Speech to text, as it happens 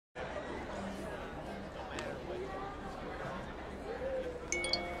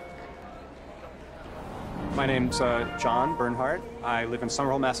My name's John Bernhardt. I live in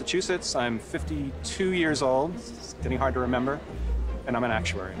Somerville, Massachusetts. I'm 52 years old. It's getting hard to remember. And I'm an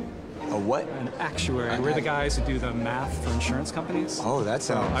actuary. A what? An actuary. We're the guys who do the math for insurance companies. Oh, that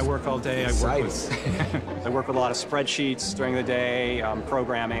sounds I work all day. I work with a lot of spreadsheets during the day,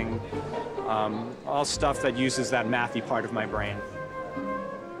 programming, all stuff that uses that mathy part of my brain.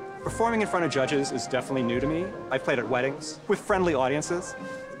 Performing in front of judges is definitely new to me. I've played at weddings with friendly audiences.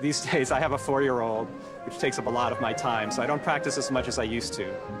 These days, I have a 4-year-old, which takes up a lot of my time, so I don't practice as much as I used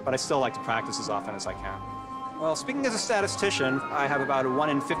to, but I still like to practice as often as I can. Well, speaking as a statistician, I have about a 1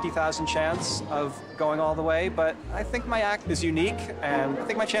 in 50,000 chance of going all the way, but I think my act is unique, and I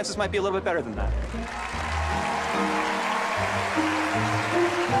think my chances might be a little bit better than that.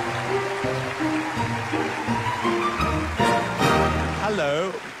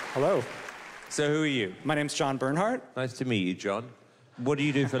 Hello. Hello. So who are you? My name's John Bernhardt. Nice to meet you, John. What do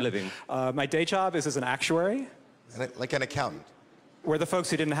you do for a living? My day job is as an actuary. Like an accountant? We're the folks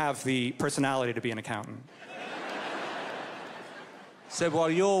who didn't have the personality to be an accountant. So while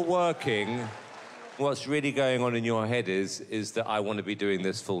you're working, what's really going on in your head is that I want to be doing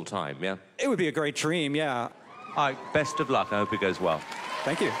this full time, yeah? It would be a great dream, yeah. All right, best of luck. I hope it goes well.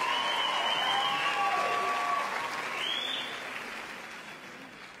 Thank you.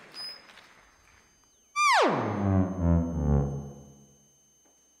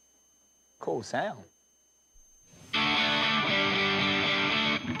 Cool sound.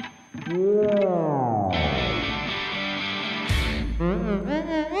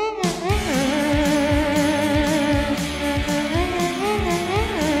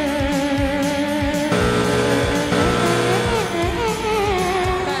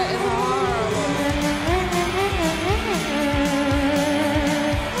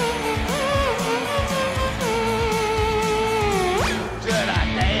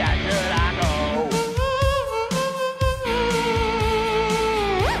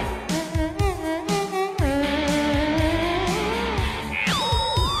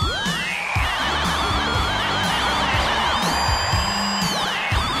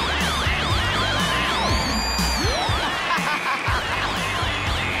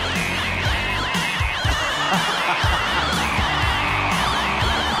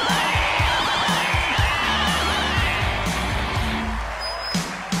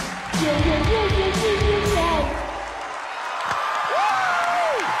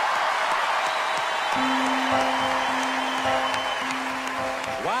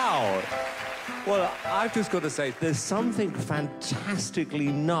 Wow. Well, I've just got to say, there's something fantastically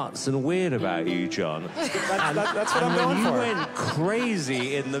nuts and weird about you, John. That's what I'm going for. for. When you went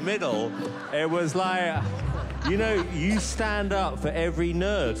crazy in the middle, it was like, you know, you stand up for every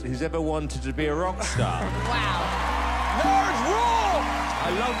nerd who's ever wanted to be a rock star. Wow. Nerds rule! I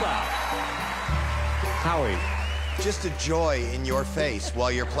love that. Howie. Just a joy in your face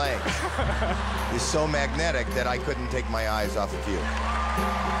while you're playing is so magnetic that I couldn't take my eyes off of you.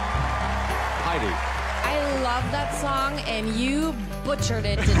 Heidi. I love that song, and you butchered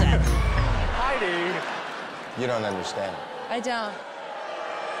it to death. Heidi. You don't understand. I don't.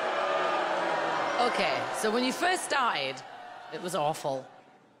 Okay, so when you first started, it was awful.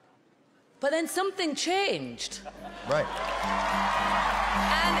 But then something changed. Right.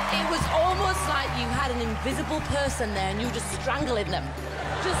 And it was almost like you had an invisible person there and you were just strangling them.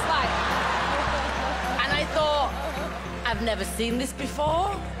 Just like... And I thought, I've never seen this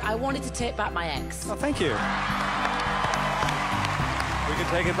before. I wanted to take back my ex. Oh, thank you. We can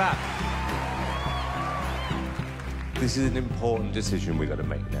take it back. This is an important decision we've got to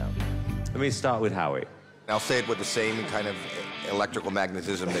make now. Let me start with Howie. I'll say it with the same kind of electrical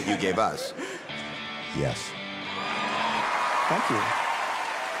magnetism that you gave us. Yes. Thank you.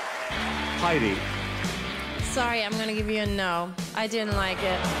 Heidi. Sorry, I'm gonna give you a no. I didn't like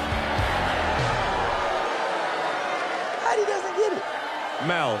it. Heidi doesn't get it.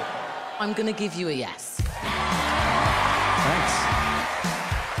 Mel. I'm gonna give you a yes. Thanks.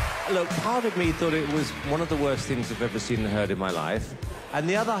 Look, part of me thought it was one of the worst things I've ever seen and heard in my life. And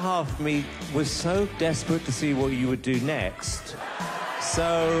the other half of me was so desperate to see what you would do next.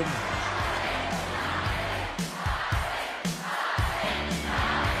 So...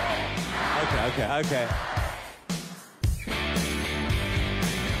 Okay.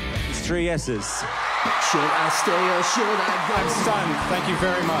 It's 3 yeses. Should I stay or should I go? I'm stunned. Thank you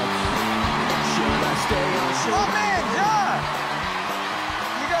very much. Should I stay or should Oh, man, John!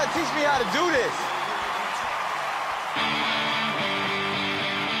 You gotta teach me how to do this.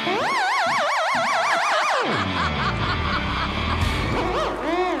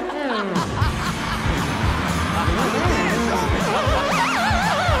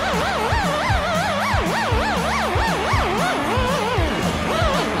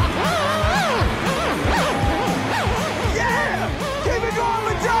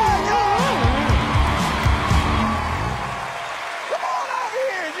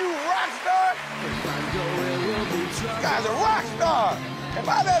 if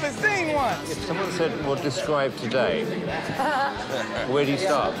I've ever seen one. If someone said, well, describe today, where do you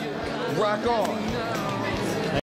start? Rock on.